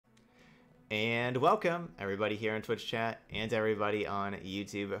And welcome everybody here in Twitch chat and everybody on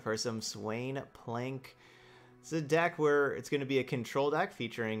YouTube for some Swain-Plank. It's a deck where it's going to be a control deck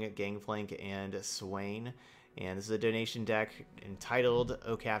featuring Gangplank and Swain. And this is a donation deck entitled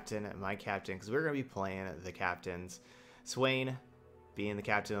 "Oh Captain, My Captain," because we're going to be playing the captains. Swain being the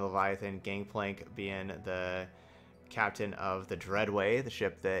captain of Leviathan, Gangplank being the captain of the Dreadway, the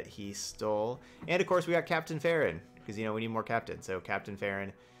ship that he stole. And of course we got Captain Farron, because you know we need more captains. So Captain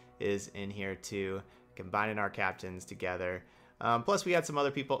Farron is in here too, combining our captains together. Plus we got some other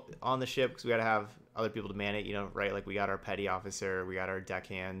people on the ship because we got to have other people to man it, you know, right? Like we got our petty officer, we got our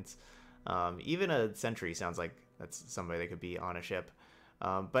deckhands. Even a sentry sounds like that's somebody that could be on a ship.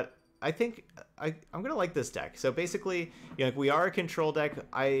 But I think I'm gonna like this deck. So basically, you know, we are a control deck.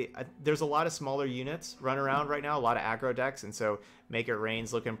 There's a lot of smaller units run around right now, a lot of aggro decks, and so Make It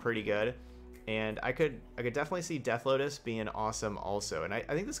Rain's looking pretty good. And I could definitely see Death Lotus being awesome also. And I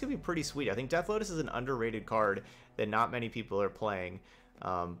think this could be pretty sweet. I think Death Lotus is an underrated card that not many people are playing.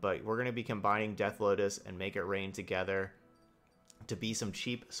 But we're going to be combining Death Lotus and Make It Rain together to be some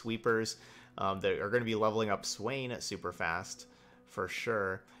cheap sweepers that are going to be leveling up Swain super fast for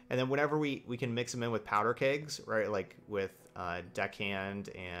sure. And then whenever we can mix them in with powder kegs, right? Like with Deckhand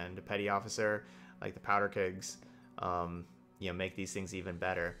and Petty Officer, like the powder kegs, you know, make these things even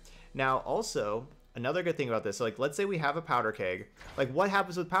better. Now, also, another good thing about this, like, let's say we have a powder keg. Like, what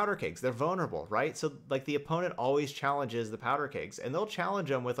happens with powder kegs? They're vulnerable, right? So, like, the opponent always challenges the powder kegs, and they'll challenge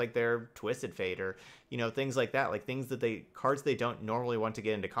them with, like, their Twisted Fate or, you know, things like that. Like, things that cards they don't normally want to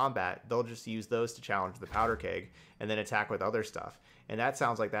get into combat, they'll just use those to challenge the powder keg and then attack with other stuff. And that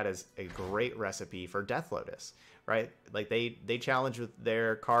sounds like that is a great recipe for Death Lotus, right? Like, they challenge with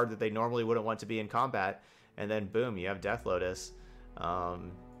their card that they normally wouldn't want to be in combat, and then, boom, you have Death Lotus.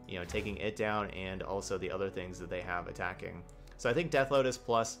 You know, taking it down and also the other things that they have attacking. So I think Death Lotus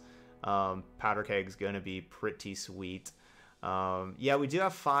plus Powder Keg's going to be pretty sweet. Yeah, we do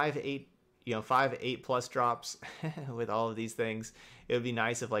have 5 8 plus drops with all of these things. It would be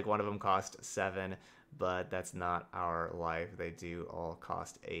nice if like one of them cost 7, but that's not our life. They do all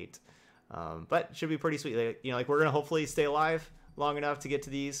cost 8. But it should be pretty sweet. You know, like we're going to hopefully stay alive long enough to get to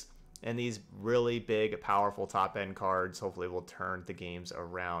these. And these really big, powerful top-end cards hopefully will turn the games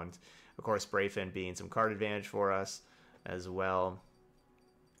around. Of course, Brayfin being some card advantage for us as well.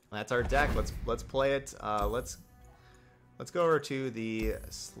 That's our deck. Let's play it. Let's go over to the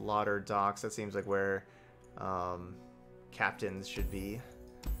Slaughter Docks. That seems like where captains should be.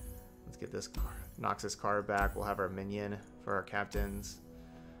 Let's get this Noxus card back. We'll have our minion for our captains.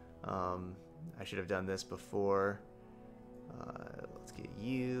 I should have done this before. Let's get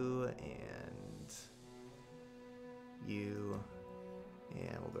you and you,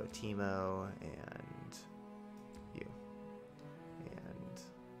 and we'll go Teemo and you and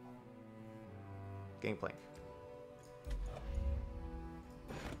Gangplank,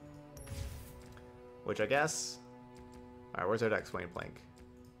 which I guess. All right, where's our deck? Swain-Plank.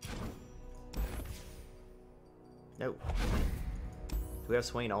 No. Do we have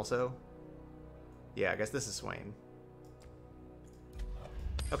Swain also? Yeah, I guess this is Swain.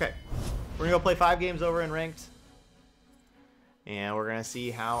 Okay, we're gonna go play 5 games over in ranked, and we're gonna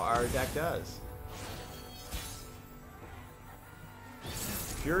see how our deck does.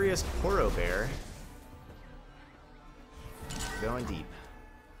 Furious Poro Bear, going deep.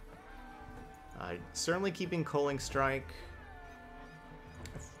 Certainly keeping Culling Strike.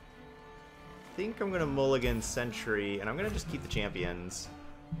 I think I'm gonna mulligan Sentry, and I'm gonna just keep the champions.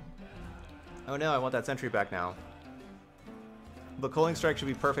 Oh no, I want that Sentry back now. The Culling Strike should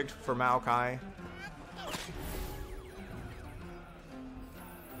be perfect for Maokai.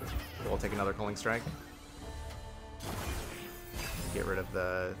 We'll take another Culling Strike. Get rid of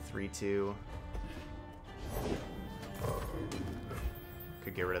the 3/2.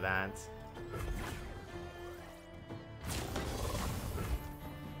 Could get rid of that.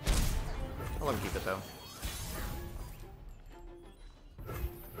 I'll let him keep it though.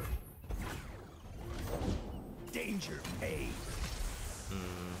 Danger paid.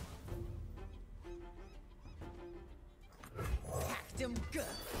 Hacked him good.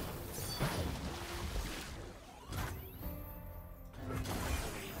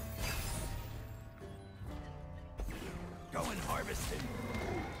 Go and harvest him.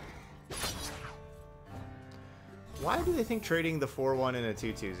 Why do they think trading the 4/1 and a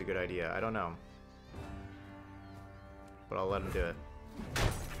 2/2 is a good idea? I don't know. But I'll let them do it.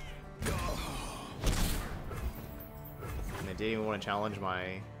 And they didn't even want to challenge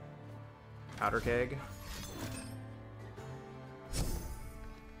my powder keg.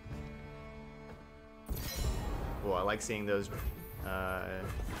 Oh, I like seeing those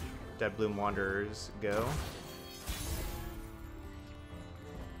Dead Bloom Wanderers go.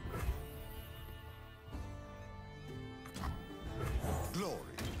 Glory,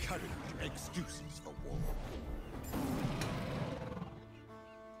 courage, excuses for war.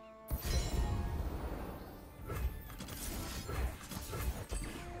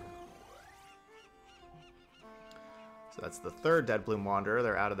 So that's the third Dead Bloom Wanderer.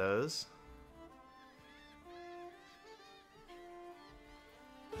 They're out of those.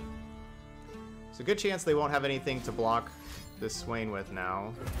 It's a good chance they won't have anything to block this Swain with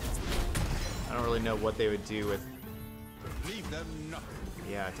now. I don't really know what they would do with... Leave them nothing.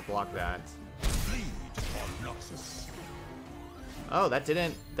 Yeah, to block that. Bleed on Noxus. Oh, that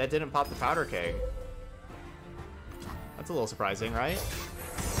didn't pop the powder keg. That's a little surprising, right?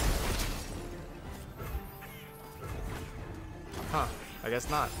 Huh. I guess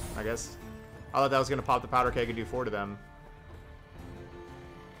not. I guess I thought that was gonna pop the powder keg and do 4 to them.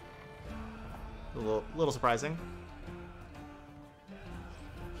 A little surprising.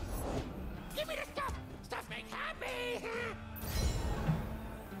 Give me the stuff. Stuff makes happy.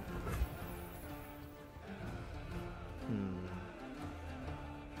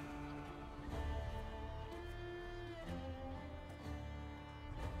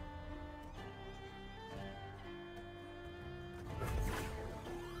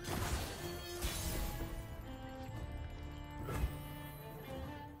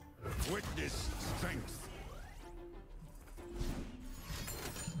 Witness strength.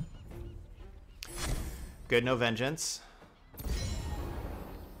 Good, no vengeance.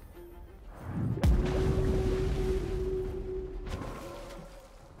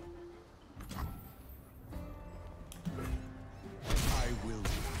 I will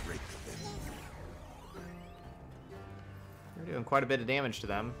break them. We're doing quite a bit of damage to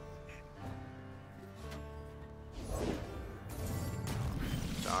them.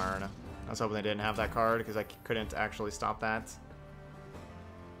 Darn. I was hoping they didn't have that card because I couldn't actually stop that.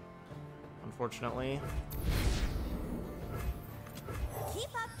 Unfortunately. Keep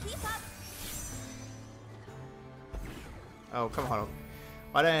up, keep up. Oh, come on.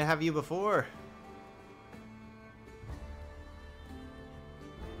 Why didn't I have you before?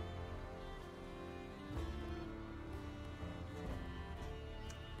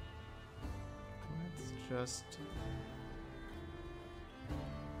 Let's just...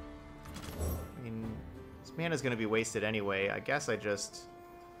 I mean, this mana's gonna be wasted anyway. I guess I just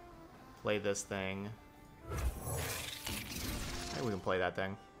play this thing. Maybe we can play that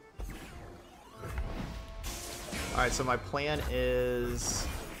thing. Alright, so my plan is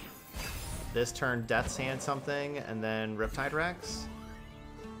this turn Death's Hand something, and then Riptide Rex.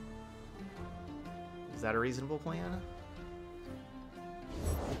 Is that a reasonable plan?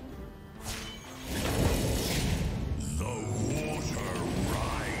 The water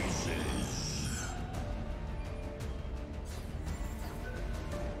rises.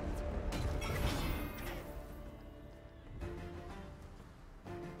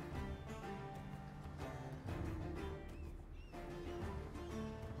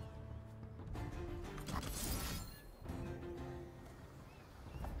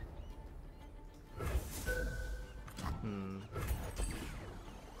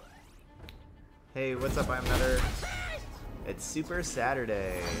 Hey, what's up, I'm Nutter? It's Super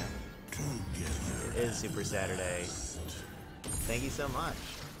Saturday. It is Super Saturday. Thank you so much.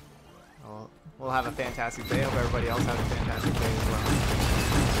 Well, we'll have a fantastic day. Hope everybody else has a fantastic day as well.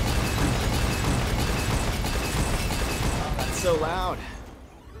 Oh, that's so loud.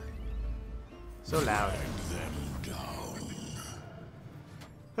 So loud.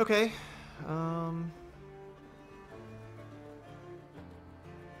 Okay.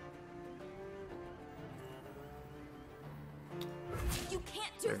 You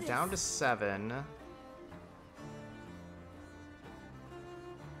can't do They're this. down to 7.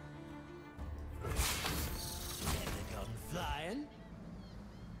 Come flying.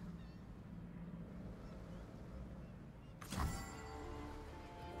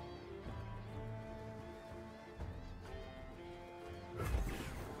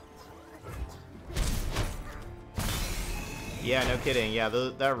 Yeah, no kidding. Yeah,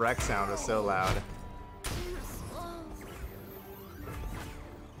 that wreck sound was so loud.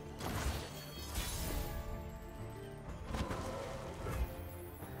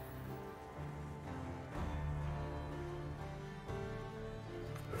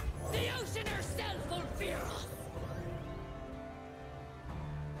 The ocean herself will fear us.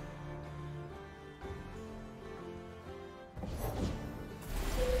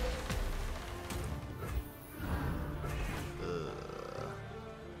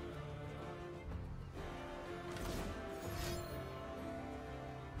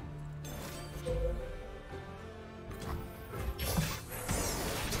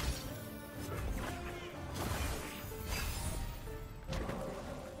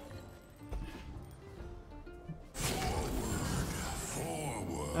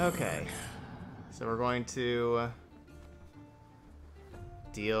 Okay. So we're going to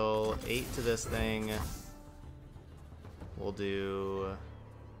deal 8 to this thing. We'll do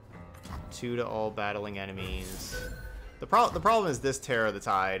 2 to all battling enemies. The problem is this Terror of the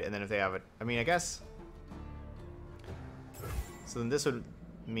Tide, and then if they have it, I mean, I guess. So then this would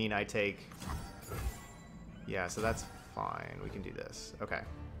mean I take. Yeah, so that's fine. We can do this. Okay.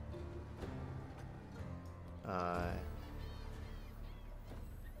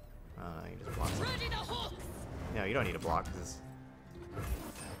 You just block something. No, you don't need to block because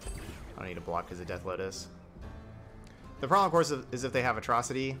I don't need to block because of Death Lotus. The problem, of course, is if they have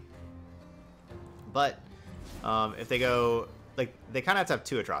Atrocity. But if they go, like, they kind of have to have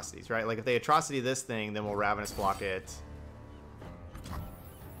 2 Atrocities, right? Like, if they Atrocity this thing, then we'll Ravenous block it.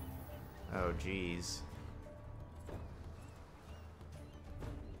 Oh, jeez.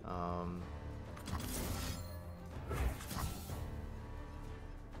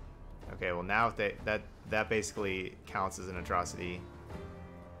 Okay, well now if they that basically counts as an Atrocity.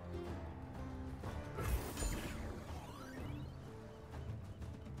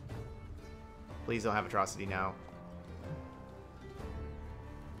 Please don't have Atrocity now.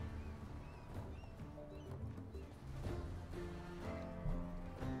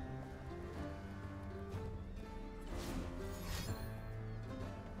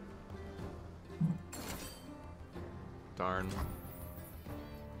 Darn.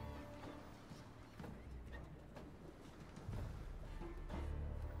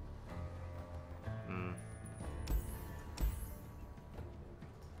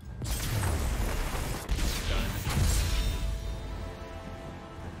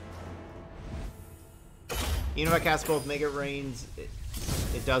 Even if I cast both Mega Rains,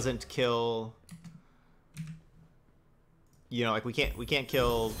 it doesn't kill. You know, like we can't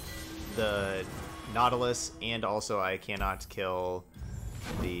kill the Nautilus, and also I cannot kill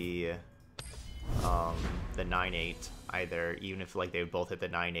the 9/8 either. Even if like they would both hit the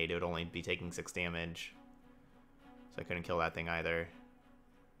 9/8, it would only be taking 6 damage. So I couldn't kill that thing either.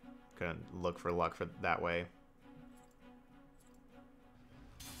 Couldn't look for luck for that way.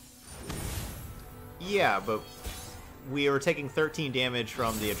 Yeah, but we were taking 13 damage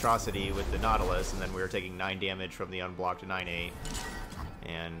from the Atrocity with the Nautilus, and then we were taking 9 damage from the unblocked 9/8.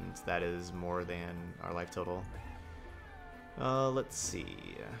 And that is more than our life total. Let's see.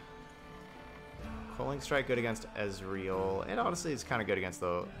 Quelling Strike good against Ezreal. And honestly, it's kind of good against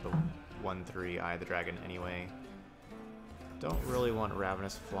the 1/3 Eye of the Dragon anyway. Don't really want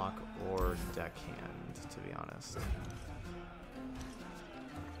Ravenous Flock or Deckhand, to be honest.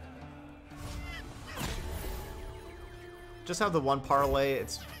 Just have the one parlay.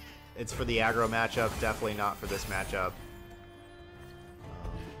 It's for the aggro matchup, definitely not for this matchup.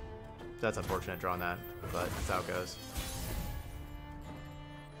 That's unfortunate drawing that, but that's how it goes.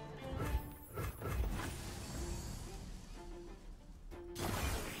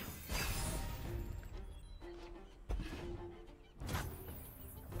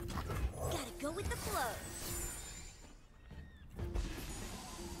 Gotta go with the flow.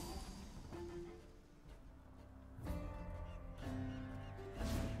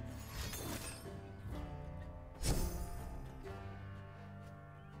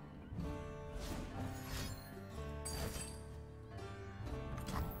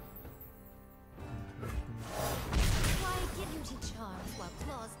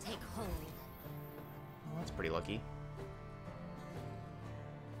 Pretty lucky.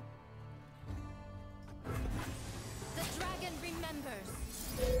 The dragon remembers.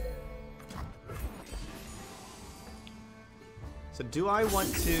 So do I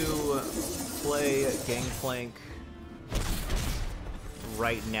want to play Gangplank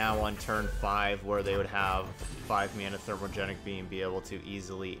right now on turn 5 where they would have 5 mana Thermogenic Beam be able to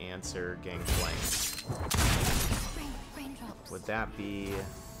easily answer Gangplank? Would that be...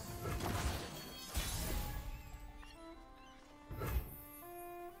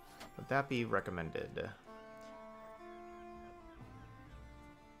 Would that be recommended?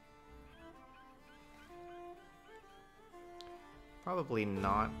 Probably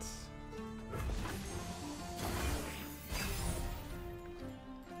not.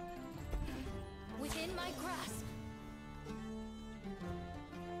 Within my grasp.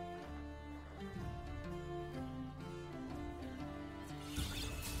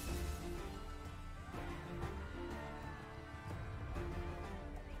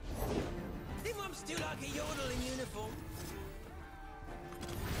 Still like a yodel in uniform.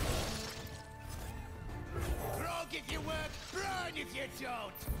 Grog if you work, burn if you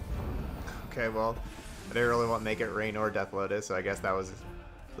don't. Okay, well, I didn't really want to make it Rain or Death Lotus, so I guess those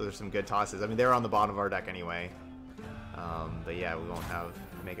are some good tosses. I mean, they were on the bottom of our deck anyway. But yeah, we won't have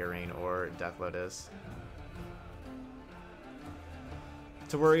Mega Rain or Death Lotus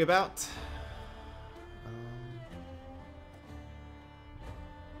to worry about.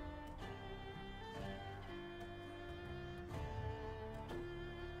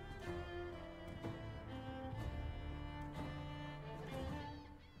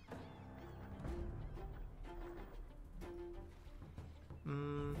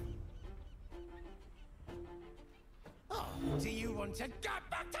 Oh, do you want to get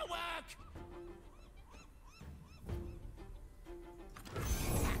back to work?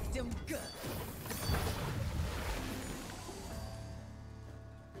 Act 'em good.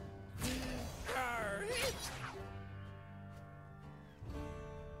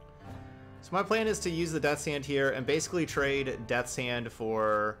 So my plan is to use the Death Sand here and basically trade Death Sand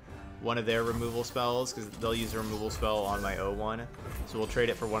for one of their removal spells, because they'll use a removal spell on my O1. So we'll trade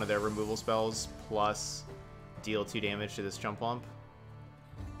it for one of their removal spells, plus deal 2 damage to this Jump Lump,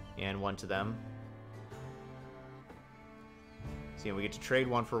 and 1 to them. So yeah, we get to trade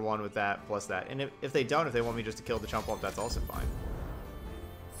 1 for 1 with that, plus that. And if they don't, if they want me just to kill the Jump Lump, that's also fine.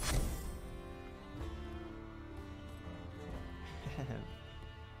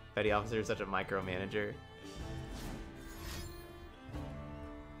 Petty Officer is such a micromanager.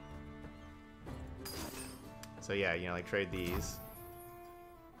 So yeah, you know, like trade these.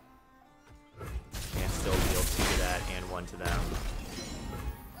 And still deal 2 to that and 1 to them.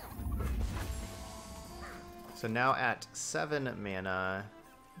 So now at 7 mana,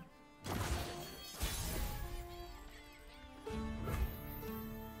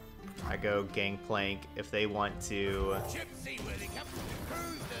 I go Gangplank if they want to.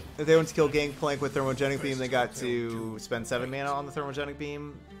 If they want to kill Gangplank with Thermogenic Beam, they got to spend 7 mana on the Thermogenic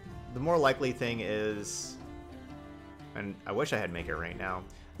Beam. The more likely thing is, and I wish I had Make It Rain now,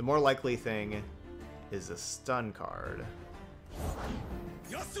 the more likely thing is a stun card.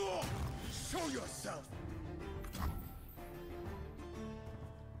 Yasuo, show yourself.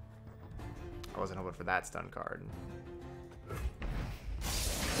 I wasn't hoping for that stun card.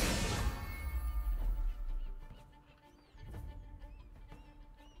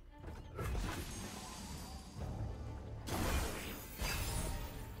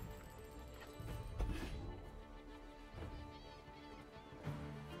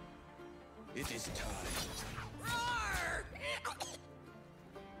 It is time. Roar!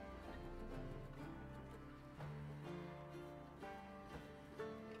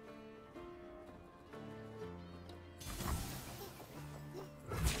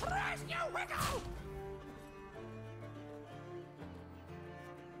 Press your wiggle!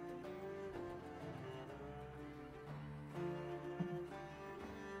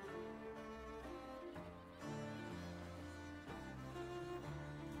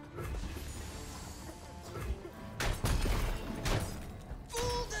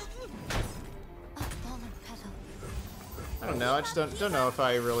 I don't know. I just don't know if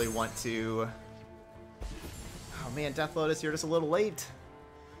I really want to. Oh man, Death Lotus, you're just a little late.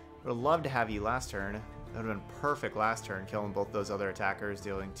 Would have loved to have you last turn. That would have been perfect last turn, killing both those other attackers,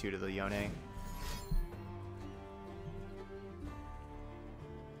 dealing 2 to the Yone.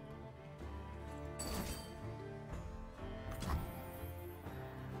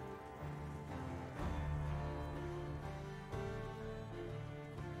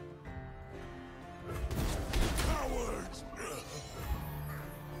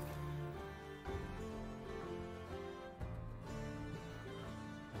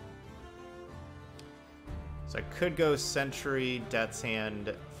 So I could go Sentry, Death's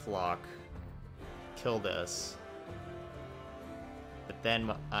Hand, Flock, kill this. But then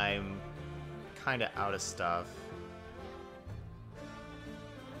I'm kind of out of stuff.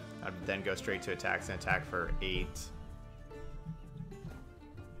 I'd then go straight to attacks and attack for 8.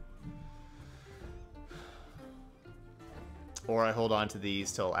 Or I hold on to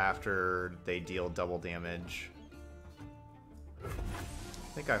these till after they deal double damage. I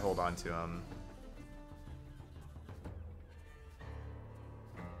think I hold on to them.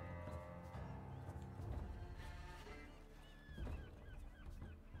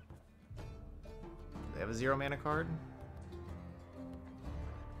 They have a 0 mana card?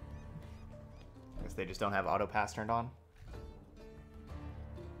 I guess they just don't have auto pass turned on.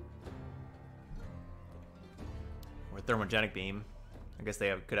 Or Thermogenic Beam. I guess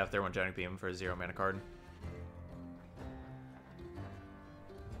they could have Thermogenic Beam for a 0 mana card.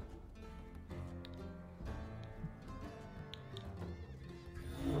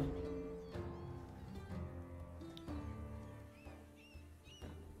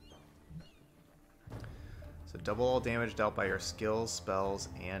 So double all damage dealt by your skills, spells,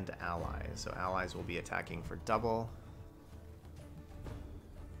 and allies. So allies will be attacking for double.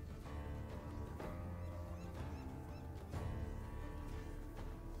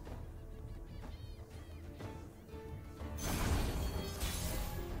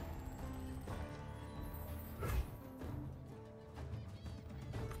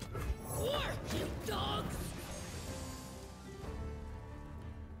 dogs!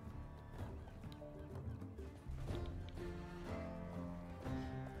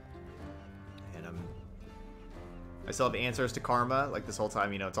 And I still have answers to karma. Like this whole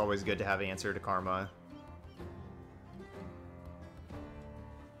time, you know, it's always good to have answer to karma.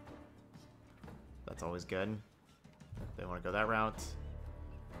 That's always good. They want to go that route.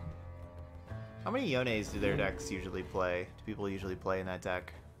 How many Yones do their decks usually play? Do people usually play in that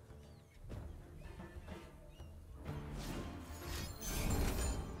deck?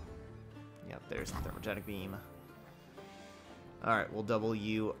 Yep, there's the Thermogenic Beam. Alright, we'll double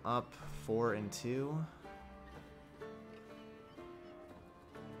you up 4 and 2.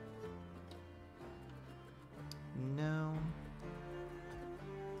 No.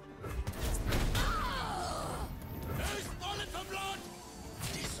 Who's fallen for blood?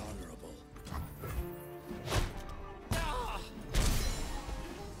 Dishonorable.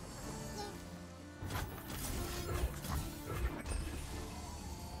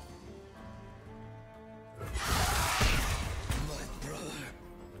 My brother.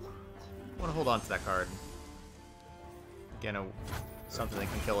 I want to hold on to that card. Again, something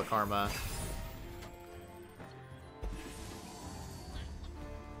that can kill a karma.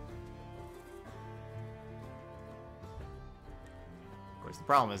 Of course, the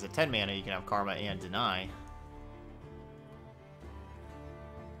problem is at 10 mana you can have karma and deny.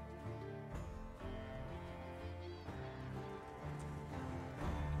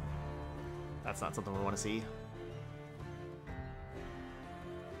 That's not something we want to see.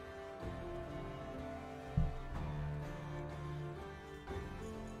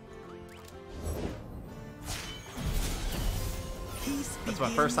 That's my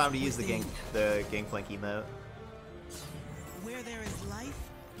first time to use the Gangplank emote. Where there is life,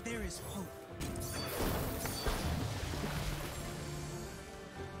 there is hope.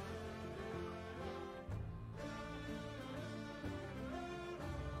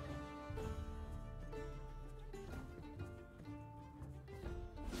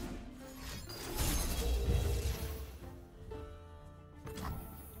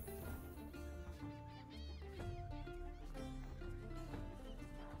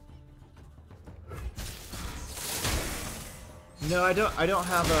 No, I don't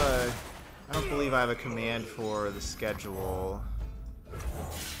have a... I don't believe I have a command for the schedule.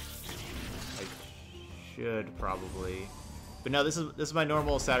 I should probably. But no, this is my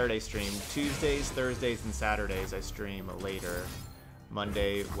normal Saturday stream. Tuesdays, Thursdays, and Saturdays I stream later.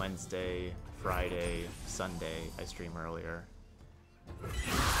 Monday, Wednesday, Friday, Sunday I stream earlier.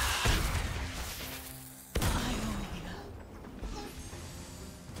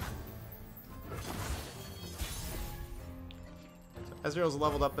 Ezreal's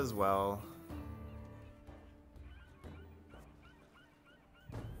leveled up as well.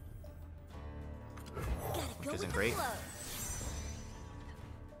 Which isn't great.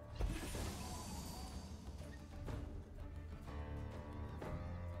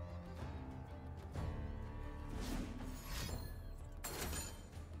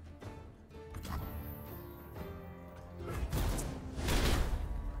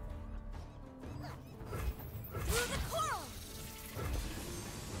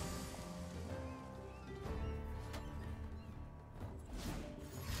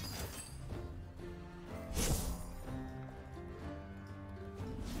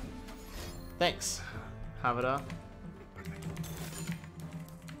 Thanks, Havada.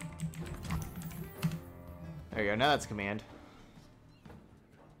 There you go, now that's command.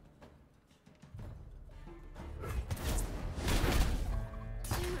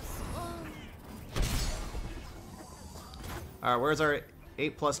 Alright, where's our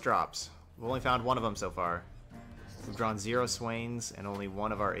 8+ drops? We've only found one of them so far. We've drawn 0 Swains and only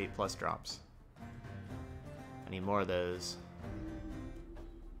one of our 8+ drops. I need more of those.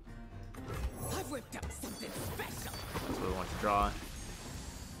 I've whipped up something special. That's what we want to draw.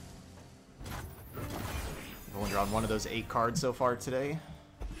 We've only drawn one of those 8 cards so far today.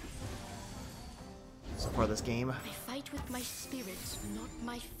 So far this game. I fight with my spirit, not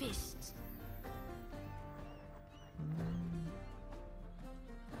my fists.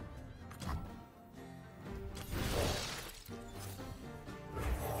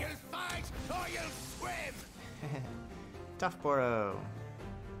 You'll fight or you'll swim. Tough Boro.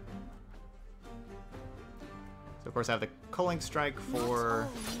 So of course I have the Culling Strike for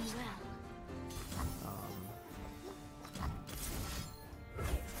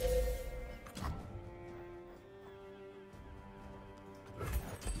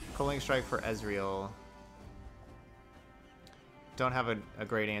Culling Strike for Ezreal. Don't have a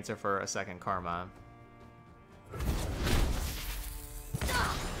great answer for a second Karma.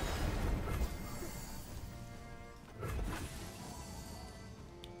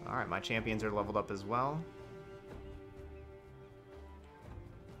 Alright, my champions are leveled up as well.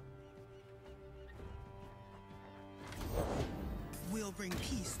 We'll bring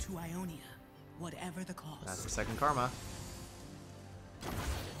peace to Ionia, whatever the cost. That's the second karma.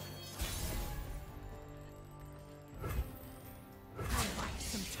 I'll buy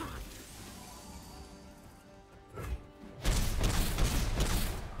some time.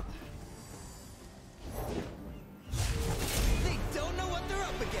 They don't know what they're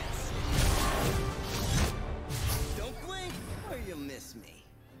up against. Don't blink or you'll miss me.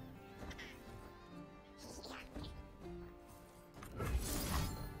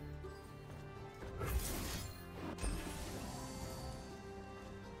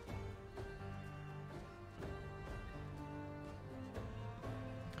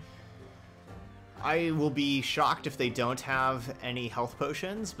 I will be shocked if they don't have any health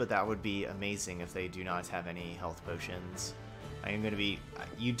potions, but that would be amazing if they do not have any health potions. I am going to be...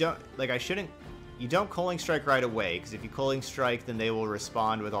 You don't... Like, I shouldn't... You don't Culling Strike right away, because if you Culling Strike, then they will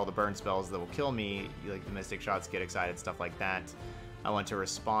respond with all the burn spells that will kill me, like the Mystic Shots, Get Excited, stuff like that. I want to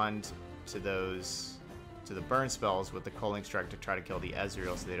respond to those... to the burn spells with the Culling Strike to try to kill the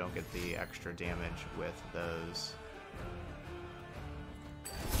Ezreal so they don't get the extra damage with those.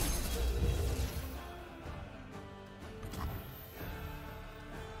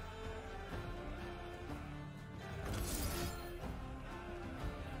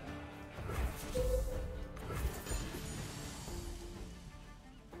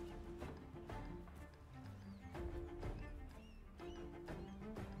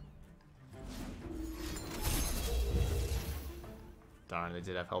 Darn, they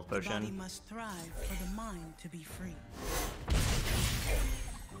did have health The body potion. must thrive for the mind to be free.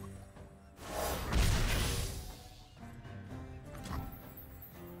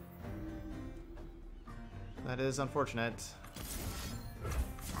 That is unfortunate.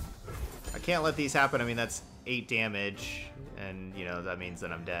 I can't let these happen. I mean, that's 8 damage, and, you know, that means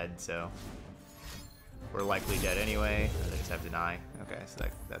that I'm dead, so... We're likely dead anyway. They just have Deny. Okay, so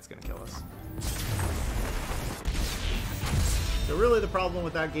that's gonna kill us. So really the problem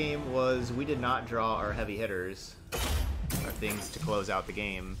with that game was we did not draw our heavy hitters, our things to close out the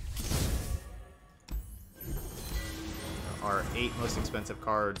game. Our 8 most expensive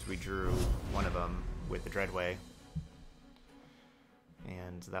cards, we drew one of them with the Dreadway.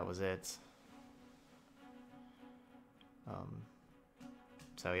 And that was it.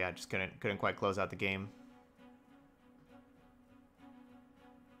 So yeah, just couldn't quite close out the game.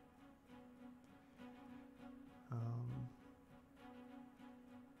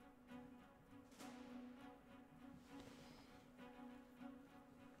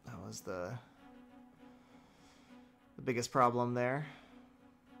 That was the biggest problem there.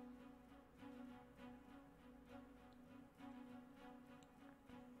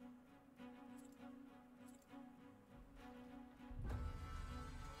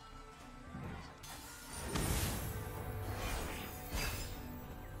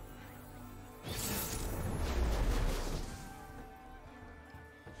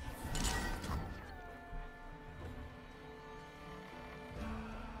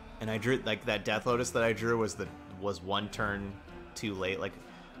 And I drew, like, that Death Lotus that I drew was one turn too late. Like,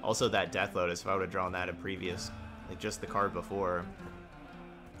 also that Death Lotus, if I would have drawn that in previous, like, just the card before.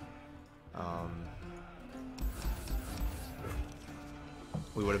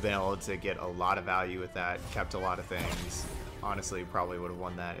 We would have been able to get a lot of value with that, kept a lot of things. Honestly, probably would have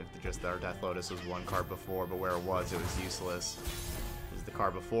won that if just our Death Lotus was one card before, but where it was useless. Because the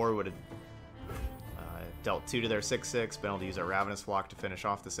card before would have dealt 2 to their 6/6, been able to use our Ravenous Flock to finish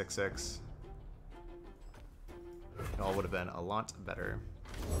off the 6/6. It all would have been a lot better.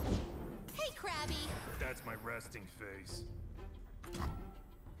 Hey, Krabby! That's my resting face.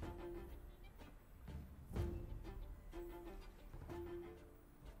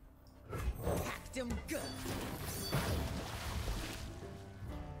 Hacked him good.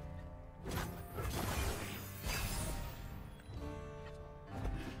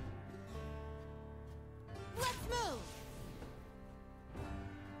 Let's move!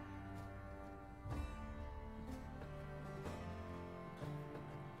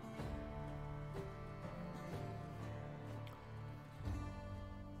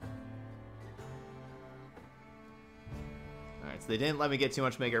 Alright, so they didn't let me get too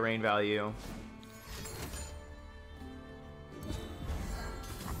much Mega Rain value.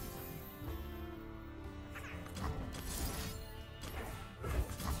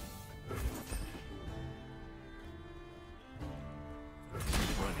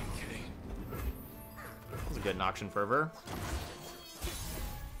 That was a good Noxian Fervor.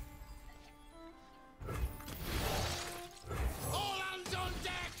 All hands on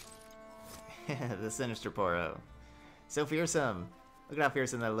deck! The Sinister Poro. So fearsome. Look at how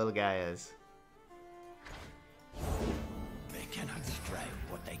fearsome that little guy is. They cannot strike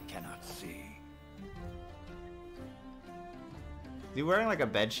what they cannot see. Is he wearing like a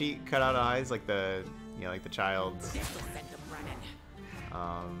bedsheet cut out eyes, like the, you know, like the child's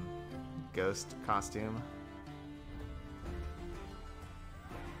ghost costume?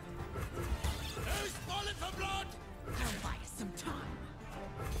 Who's falling for blood? I'll buy us some time.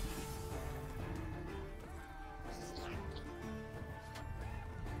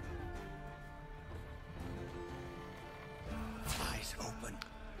 Eyes open.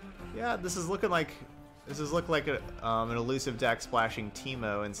 Yeah, this is looking like a, an elusive deck splashing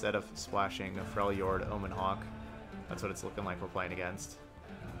Teemo instead of splashing a Freljord Omenhawk. That's what it's looking like we're playing against.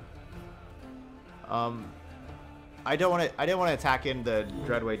 I didn't want to attack in the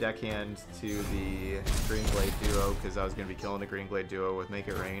Dreadway deckhand to the Greenblade duo because I was going to be killing the Greenblade duo with Make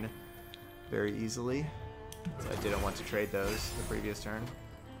It Rain very easily. So I didn't want to trade those the previous turn.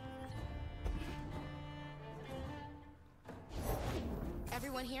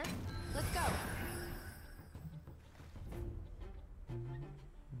 Everyone here? Let's go.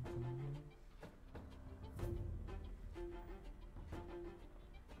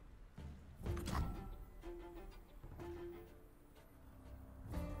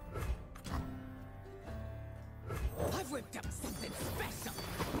 I've whipped up something special.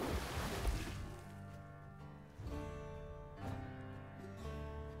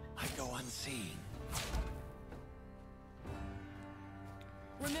 I go unseen.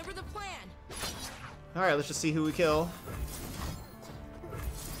 Remember the plan. Alright, let's just see who we kill.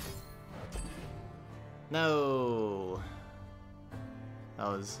 No! That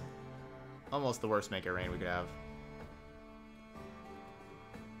was almost the worst Make It Rain we could have.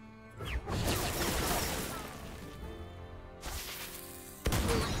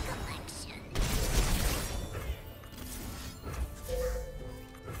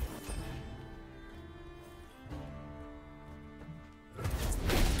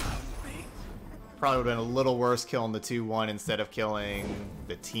 Probably would have been a little worse killing the 2-1 instead of killing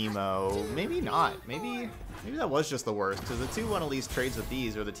the Teemo. Maybe not. Maybe that was just the worst, because the 2-1 at least trades with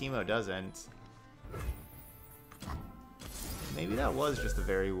these, or the Teemo doesn't. Maybe that was just the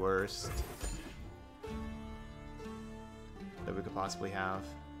very worst that we could possibly have.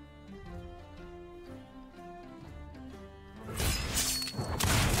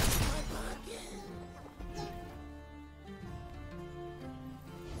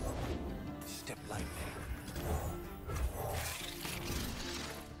 Step lightly.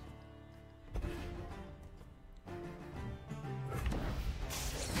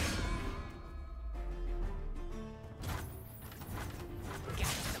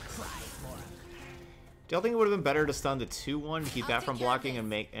 Do y'all think it would have been better to stun the 2-1 to keep that from blocking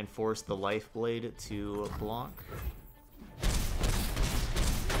and force the Lifeblade to block?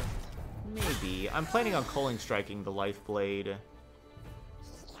 Maybe. I'm planning on Culling Striking the Lifeblade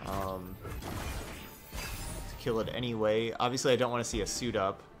to kill it anyway. Obviously, I don't want to see a suit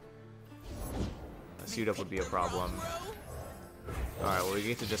up. A suit up would be a problem. Alright, well, we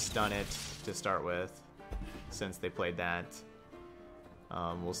get to just stun it to start with, since they played that.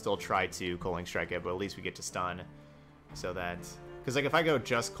 We'll still try to Culling Strike it, but at least we get to stun. So that... Because, like, if I go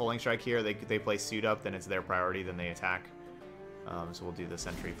just Culling Strike here, they play suit up, then it's their priority, then they attack. So we'll do the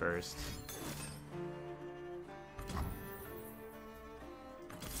sentry first.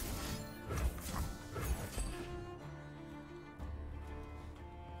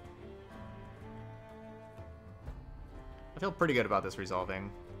 I feel pretty good about this resolving.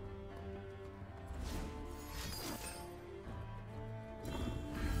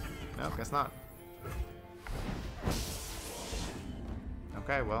 No, guess not.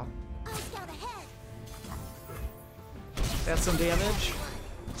 Okay, well. That's some damage.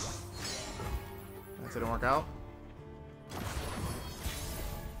 That didn't work out.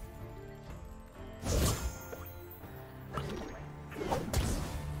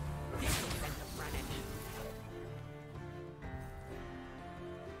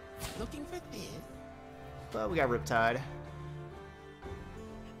 Looking for this? But we got Riptide.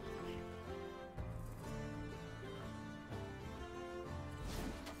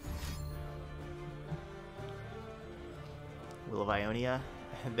 Will of Ionia.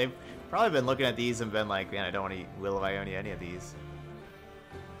 They've probably been looking at these and been like, man, I don't want to Will of Ionia any of these.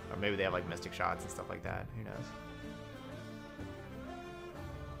 Or maybe they have like Mystic Shots and stuff like that. Who knows?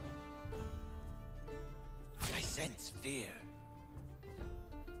 I sense fear.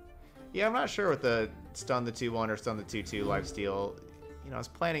 Yeah, I'm not sure with the stun the 2-1 or stun the 2-2 lifesteal. You know, I was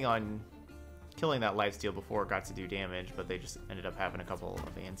planning on killing that lifesteal before it got to do damage, but they just ended up having a couple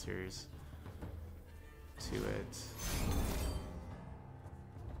of answers. to it.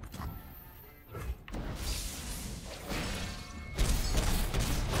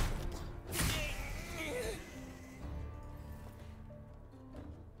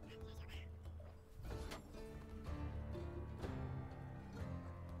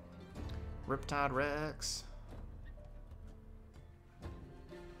 Riptide Rex.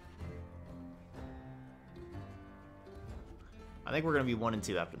 I think we're gonna be 1 and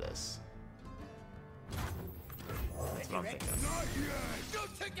 2 after this. That's what I'm thinking. Not yet!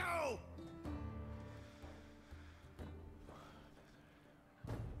 Good to go!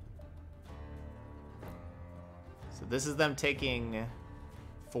 So this is them taking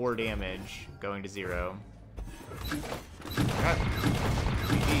 4 damage, going to 0.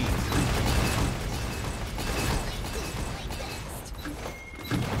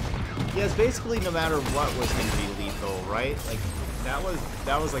 Yeah, it's basically no matter what was going to be lethal, right? Like that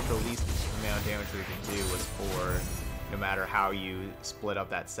was like the least amount of damage we could do was 4, no matter how you split up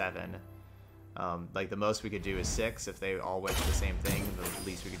that 7. Like the most we could do is 6 if they all went to the same thing. The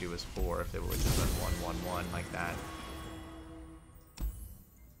least we could do was 4 if they would just went 1, 1, 1 like that.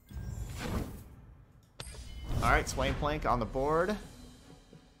 All right, Swain-Plank on the board.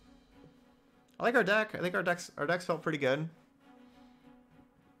 I like our deck. I think our decks felt pretty good.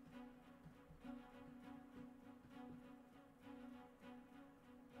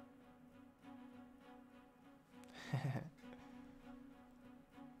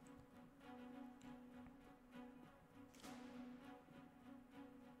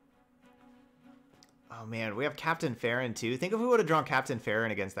 Oh man, we have Captain Farron too. Think if we would have drawn Captain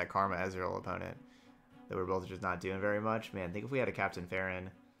Farron against that Karma Ezreal opponent that we're both just not doing very much. Man, think if we had a Captain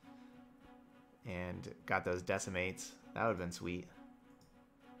Farron and got those decimates. That would have been sweet.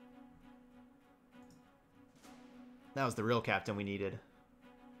 That was the real captain we needed.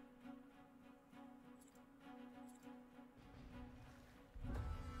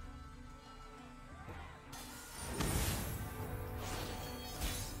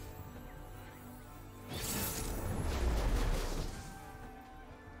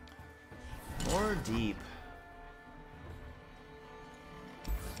 More deep.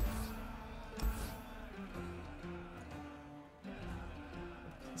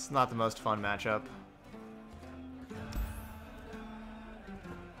 It's not the most fun matchup.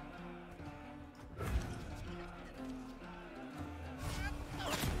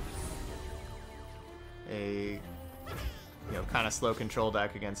 A, kind of slow control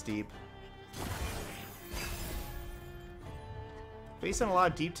deck against deep. Facing a lot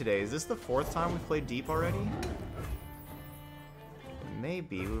of deep today. Is this the 4th time we've played deep already?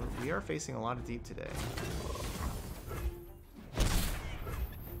 Maybe. We are facing a lot of deep today.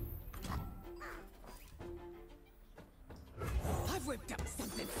 I've whipped up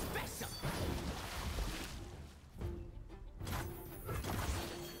something special.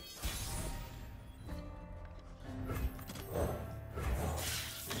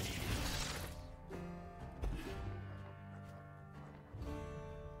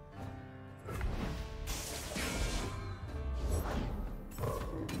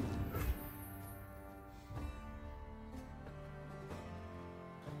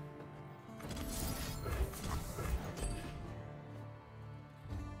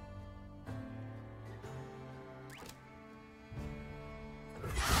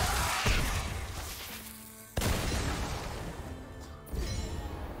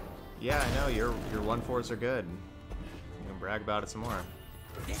 Yeah, I know, your 1/4s are good. You can brag about it some more.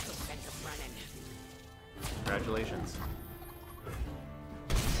 This'll send them running. Congratulations.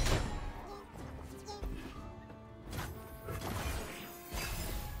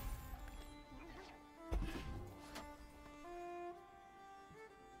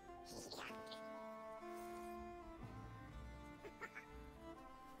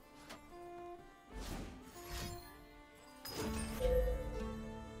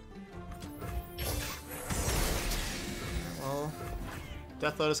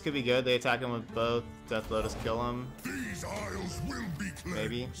 Death Lotus could be good. They attack him with both. Death Lotus kill him. These isles will be cleansed.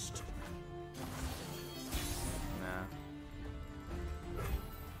 Maybe. Nah.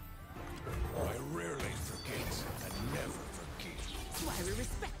 I rarely forget. I never forget. That's why we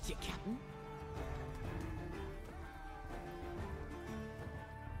respect you, Captain.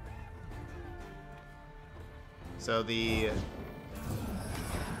 So the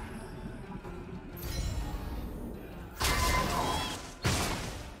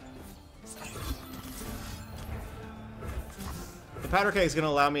Powder Keg is going to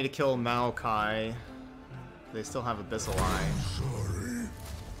allow me to kill Maokai. They still have Abyssal Eye. Sorry.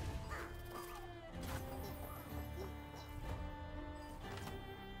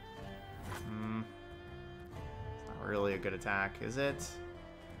 good attack, is it?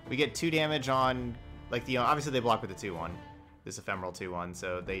 We get 2 damage on, like, the obviously they block with the 2-1. This ephemeral 2-1,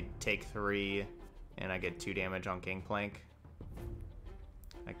 so they take 3, and I get 2 damage on Gangplank.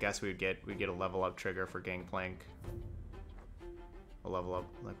 I guess we'd get a level up trigger for Gangplank. A level up,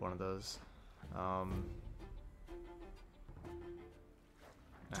 like one of those. I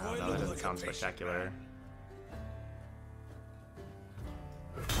don't know, that doesn't sound spectacular.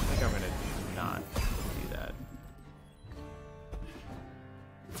 I think I'm gonna not do that.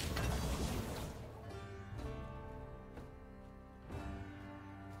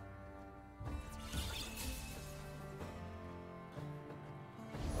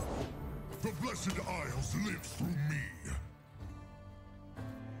 The Blessed Isles live through me.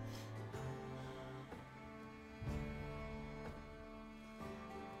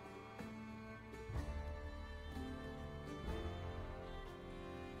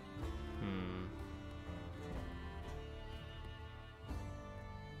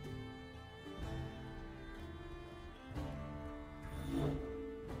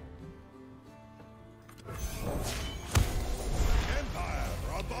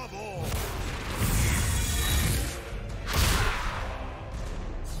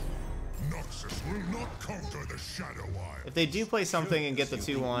 If they do play something and get the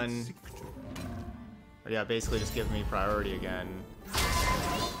 2-1, yeah, basically just give me priority again.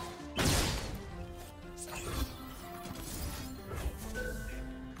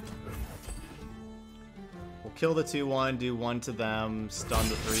 We'll kill the 2-1, do 1 to them, stun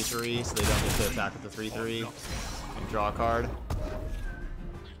the 3-3, so they don't get to attack with the 3-3, and draw a card.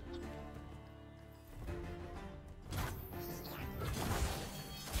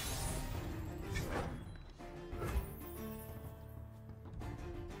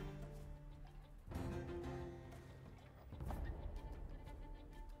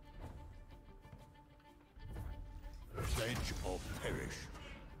 Pledge or perish.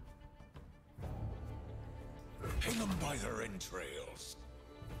 Hang them by their entrails.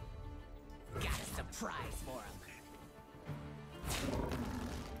 Got a surprise for him.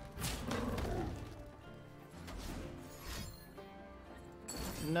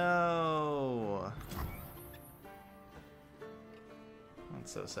 No.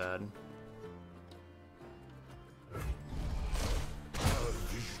 That's so sad.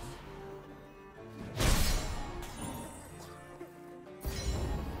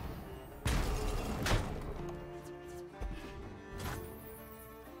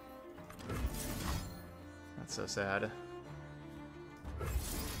 That's so sad.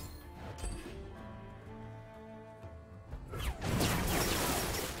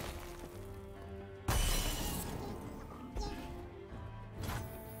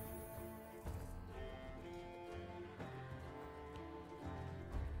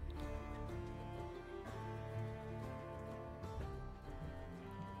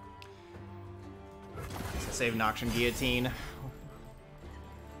 Save Noxian Guillotine.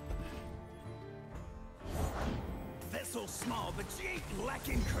 Vessel small, but she ain't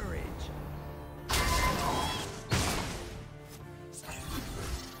lacking courage.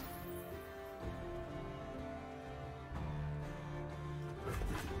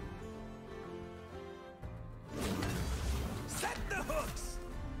 Set the hooks.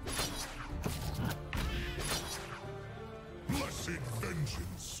 Blessed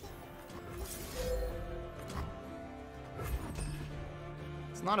vengeance.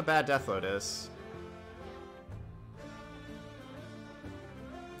 It's not a bad Death Lotus.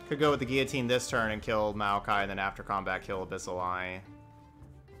 Could go with the Guillotine this turn and kill Maokai, and then after combat kill Abyssal Eye.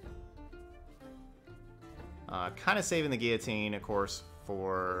 Kind of saving the Guillotine, of course,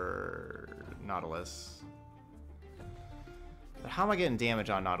 for Nautilus. But how am I getting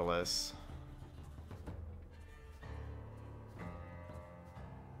damage on Nautilus?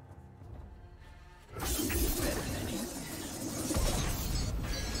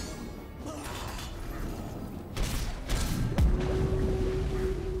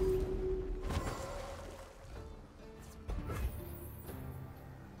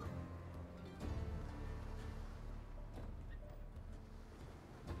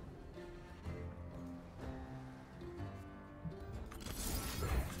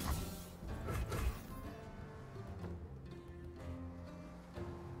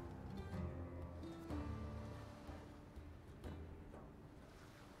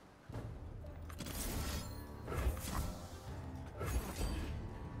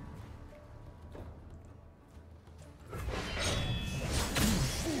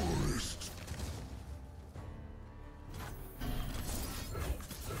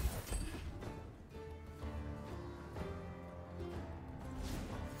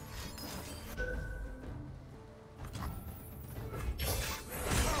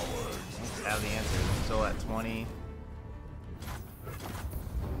 20.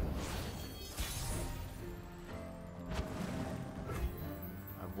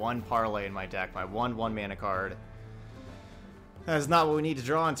 I have one parlay in my deck, my one mana card. That is not what we need to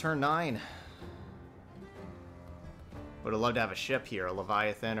draw on turn 9. Would have loved to have a ship here, a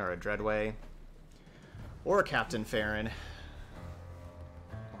Leviathan or a Dreadway. Or a Captain Farron.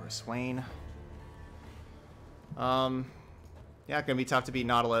 Or a Swain. Yeah, it's gonna be tough to beat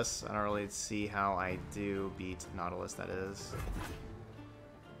Nautilus. I don't really see how I do beat Nautilus, that is.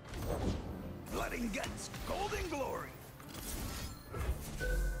 Blood and guts, golden glory.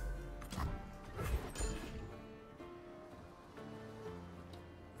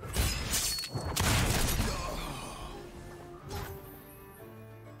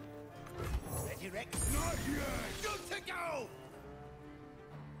 Ready, Rex? Not yet! Good to go!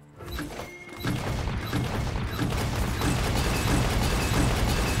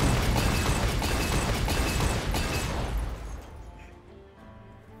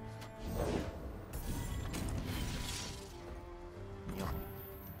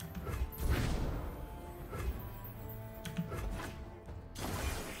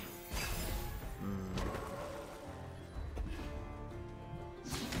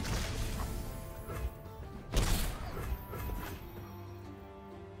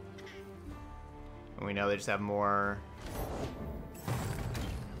 We know they just have more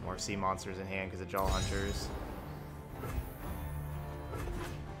sea monsters in hand because of Jaw Hunters.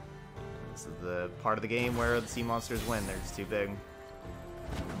 This is the part of the game where the sea monsters win. They're just too big.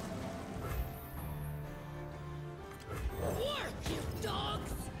 Work, you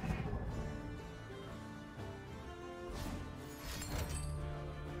dogs!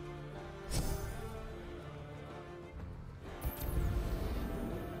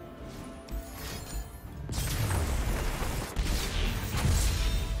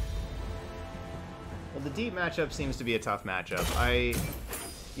 Well, the deep matchup seems to be a tough matchup.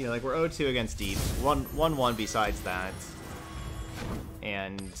 You know, like we're 0-2 against deep. 1-1 besides that.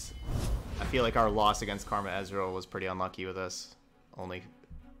 And I feel like our loss against Karma Ezreal was pretty unlucky with us. Only,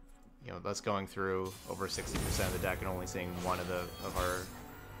 you know, us going through over 60% of the deck and only seeing one of our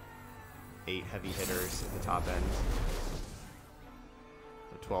 8 heavy hitters at the top end.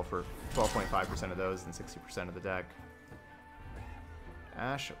 So 12.5% of those and 60% of the deck.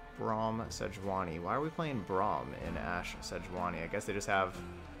 Ashe, Braum, Sejuani. Why are we playing Braum in Ashe, Sejuani? I guess they just have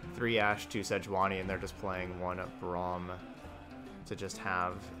 3 Ashe, 2 Sejuani, and they're just playing 1 Braum to just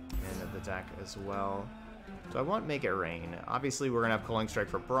have in the deck as well. So I want Make It Rain. Obviously, we're going to have Culling Strike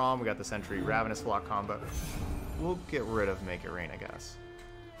for Braum. We got the Sentry Ravenous Flock combo. We'll get rid of Make It Rain, I guess.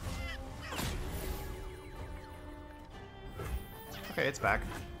 Okay, it's back.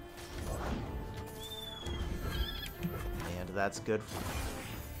 And that's good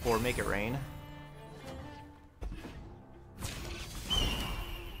for Make It Rain.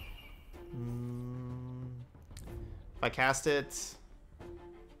 If I cast it...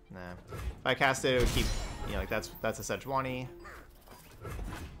 Nah. If I cast it, it would keep... You know, like that's a Sejuani.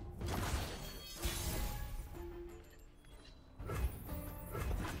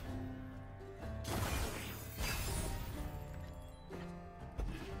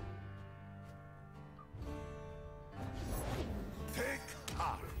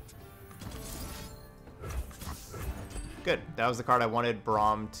 Good. That was the card I wanted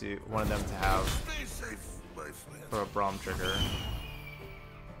them to have Stay safe, my friend. for a Braum trigger.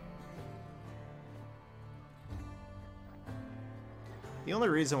 The only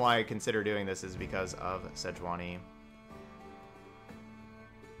reason why I consider doing this is because of Sejuani.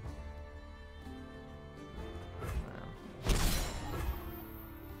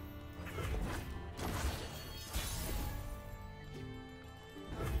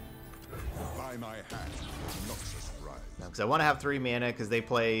 By my hand, Noxus rise. Because I want to have 3 mana because they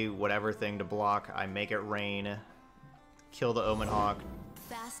play whatever thing to block. I Make It Rain, kill the Omen Hawk,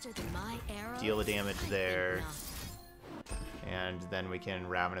 Faster than my arrow. deal the damage I think there. not. And then we can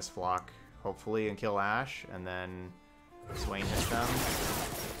Ravenous Flock, hopefully, and kill Ashe, and then Swain hits them.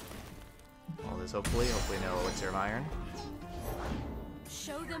 All this hopefully no Elixir of Iron.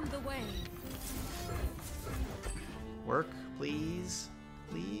 Show them the way. Work, please.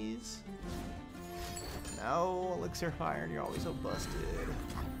 Please. No, Elixir of Iron, you're always so busted.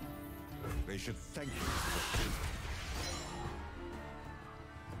 They should thank you for the gift.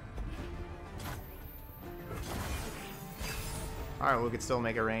 Alright, we could still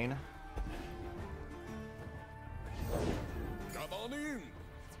Make It Rain. Come on in.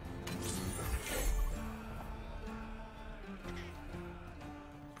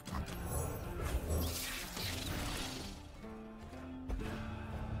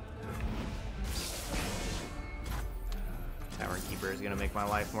 is going to make my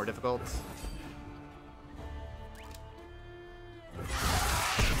life more difficult.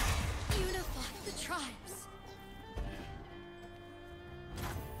 Unify the tribes.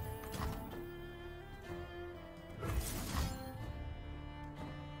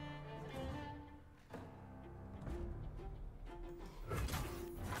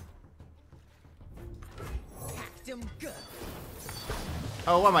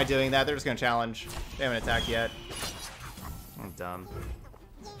 Oh, why am I doing that? They're just going to challenge. They haven't attacked yet. I'm dumb.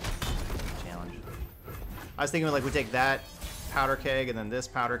 Challenge. I was thinking like we take that powder keg and then this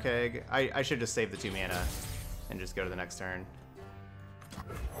powder keg. I should just save the 2 mana and just go to the next turn.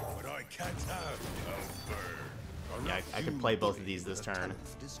 But I can't have a bird. Yeah, I could play both of these this turn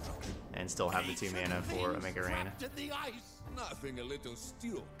and still have the 2 mana for Omega Rain. The ice. Nothing a little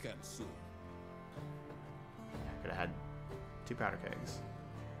steel can soothe. I could have had 2 powder kegs.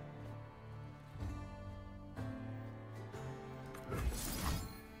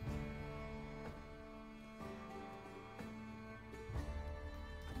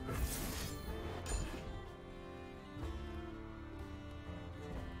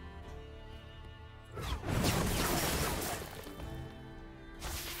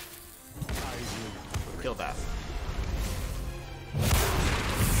 Kill that.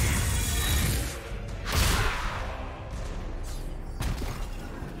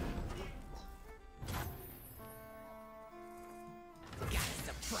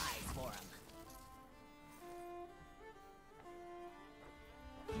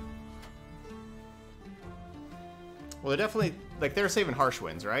 Well, they're definitely, like, they're saving Harsh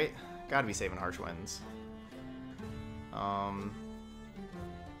Winds, right? Gotta be saving Harsh Winds. I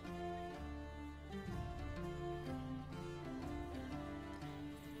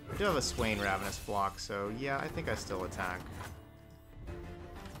do have a Swain Ravenous block, so yeah, I think I still attack.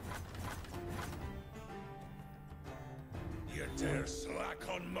 You dare slack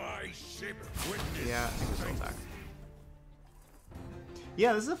on my ship? Witness. Yeah, I think we still attack.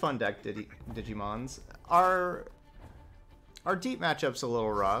 Yeah, this is a fun deck, Digimons. Our deep matchup's a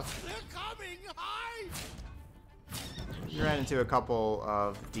little rough. They're coming! Hide! We ran into a couple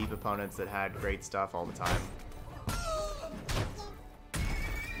of deep opponents that had great stuff all the time.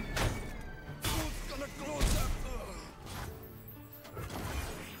 Who's gonna close up?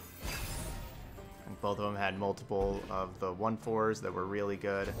 And both of them had multiple of the 1/4s that were really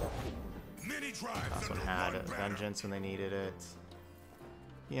good. Many tribes. Last one under had one banner. Vengeance when they needed it.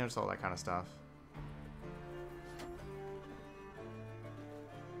 You know, just all that kind of stuff.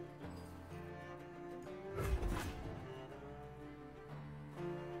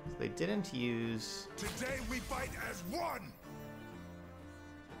 So they didn't use... Today we fight as one.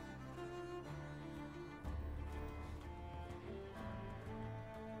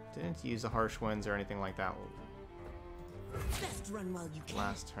 Didn't use the Harsh Winds or anything like that Best run while you can.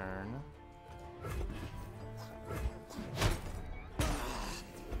 last turn.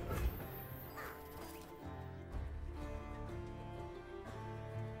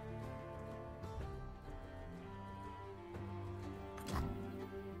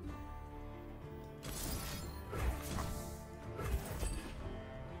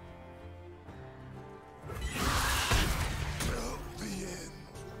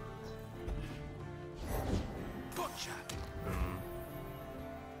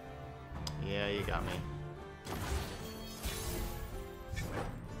 Yeah, you got me.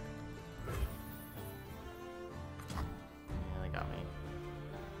 Yeah, they got me.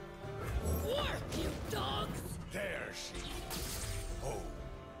 Work, you dogs! There she. Oh.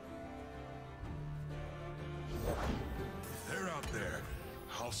 If they're out there,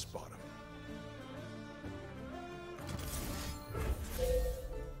 I'll spot them.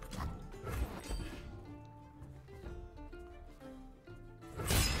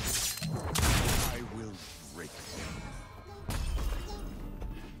 I will break them.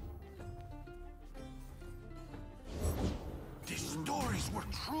 These stories were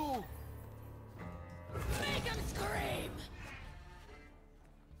true. Make them scream!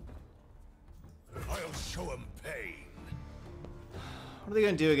 I'll show them pain. What are they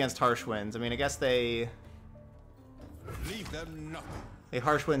gonna do against Harsh Winds? I mean, I guess they Leave them nothing.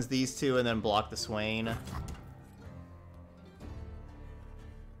 Harsh Winds these two and then block the Swain.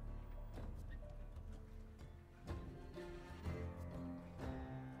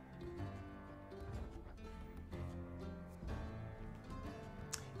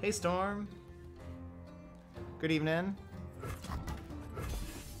 Hey Storm. Good evening.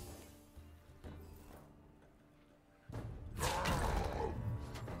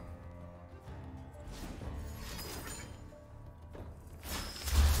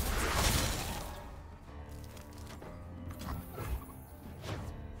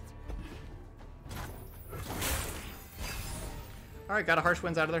 Alright, got a Harsh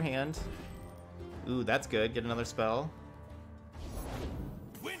Winds out of their hand. Ooh, that's good. Get another spell.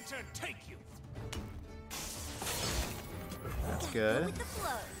 Winter take you. That's good.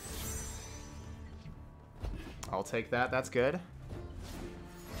 I'll take that. That's good.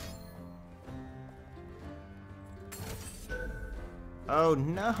 Oh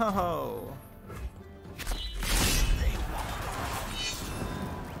no!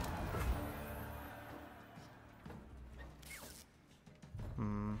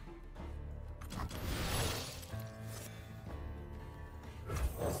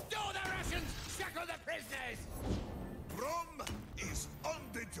 Store the rations, shackle the prisoners. Rum is on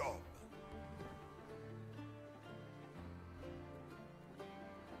the job.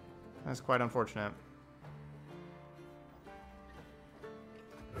 That's quite unfortunate.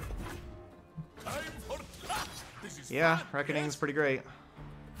 Time for this is Yeah, fun, Reckoning's yes? pretty great.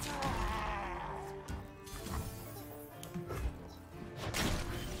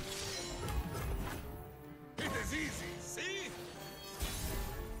 It is easy, see?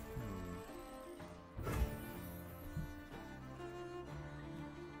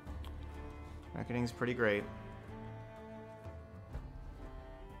 Reckoning's pretty great.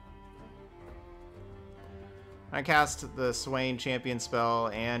 I cast the Swain champion spell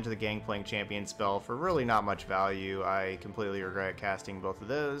and the Gangplank champion spell for really not much value. I completely regret casting both of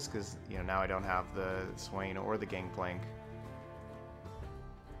those because, you know, now I don't have the Swain or the Gangplank.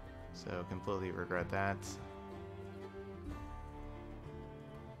 So completely regret that.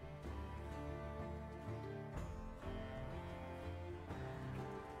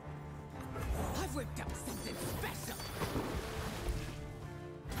 I've whipped up something special.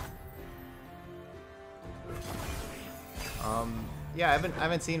 Yeah, I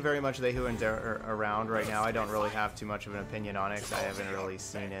haven't seen very much of the Who and Dare around right now. I don't really have too much of an opinion on it because I haven't really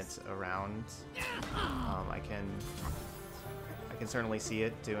seen it around. I can certainly see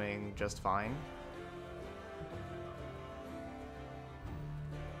it doing just fine.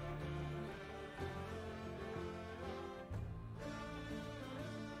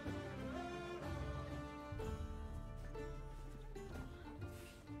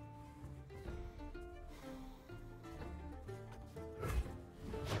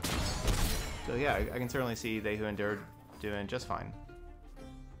 So yeah, I can certainly see They Who Endure doing just fine.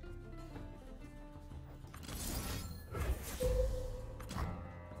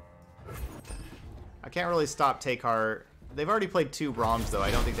 I can't really stop Take Heart. They've already played 2 Brahms though.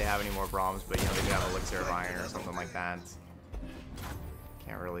 I don't think they have any more Brahms, but you know, they could have Elixir of Iron or something like that.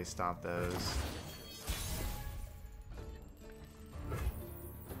 Can't really stop those.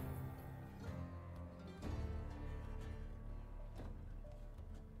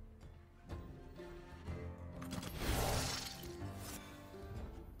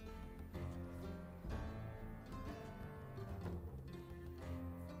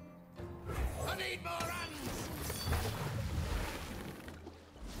 I need more runs.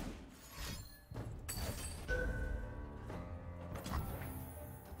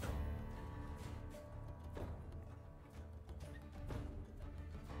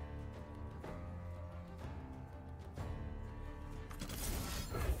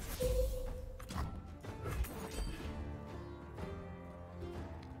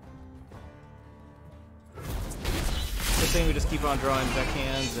 Good thing we just keep on drawing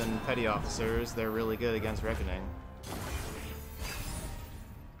deckhands and petty officers. They're really good against Reckoning.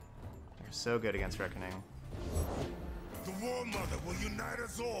 They're so good against Reckoning. The War Mother will unite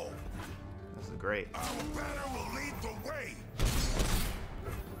us all. This is great. Our banner will lead the way.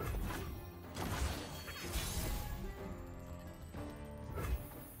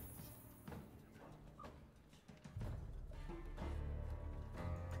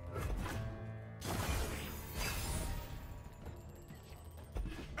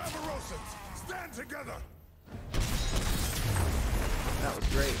 Amarosans, stand together. That was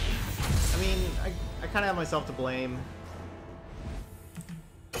great. I mean, I kind of have myself to blame.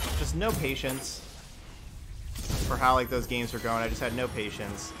 Just no patience for how like those games were going. I just had no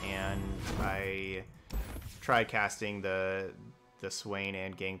patience, and I tried casting the Swain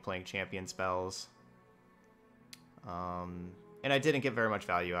and Gangplank champion spells, and I didn't get very much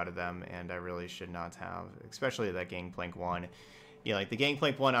value out of them, and I really should not have, especially that Gangplank one. You know, like the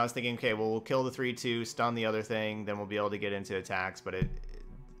Gangplank one, I was thinking, okay, well, we'll kill the 3/2, stun the other thing, then we'll be able to get into attacks, but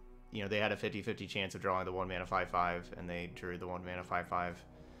you know, they had a 50-50 chance of drawing the 1-mana 5/5, and they drew the 1-mana 5/5,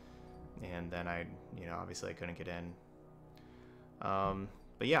 and then you know, obviously I couldn't get in.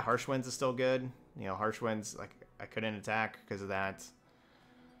 But yeah, Harsh Winds is still good. You know, Harsh Winds, like, I couldn't attack because of that.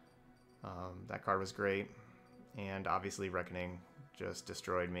 That card was great, and obviously Reckoning just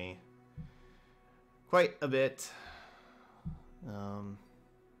destroyed me quite a bit.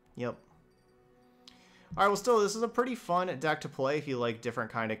 Yep. Alright, well still, this is a pretty fun deck to play if you like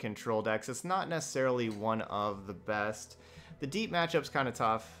different kind of control decks. It's not necessarily one of the best. The deep matchup's kind of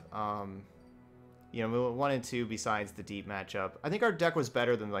tough. You know, we went 1 and 2 besides the deep matchup. I think our deck was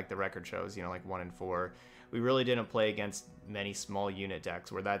better than like the record shows, you know, like 1 and 4. We really didn't play against many small unit decks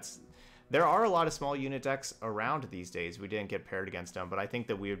where there are a lot of small unit decks around these days. We didn't get paired against them, but I think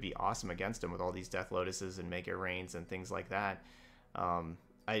that we would be awesome against them with all these Death Lotuses and Make It Rains and things like that.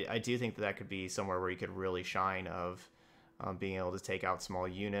 I do think that could be somewhere where you could really shine of being able to take out small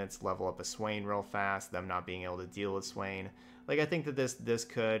units, level up a Swain real fast, them not being able to deal with Swain. Like, I think that this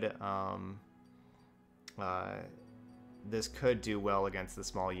could do well against the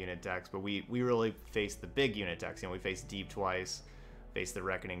small unit decks, but we really face the big unit decks. You know, we face Deep twice, face the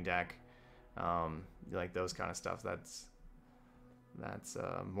Reckoning deck, like those kind of stuff. That's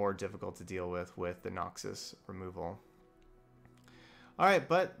more difficult to deal with the Noxus removal. Alright,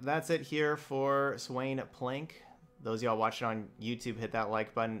 but that's it here for Swain-Plank. Those of y'all watching on YouTube, hit that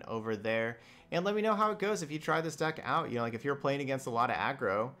like button over there. And let me know how it goes if you try this deck out. You know, like if you're playing against a lot of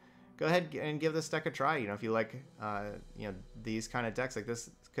aggro, go ahead and give this deck a try. You know, if you like, you know, these kind of decks, like this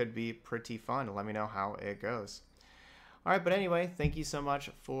could be pretty fun. Let me know how it goes. Alright, but anyway, thank you so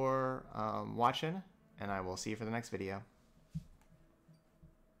much for watching, and I will see you for the next video.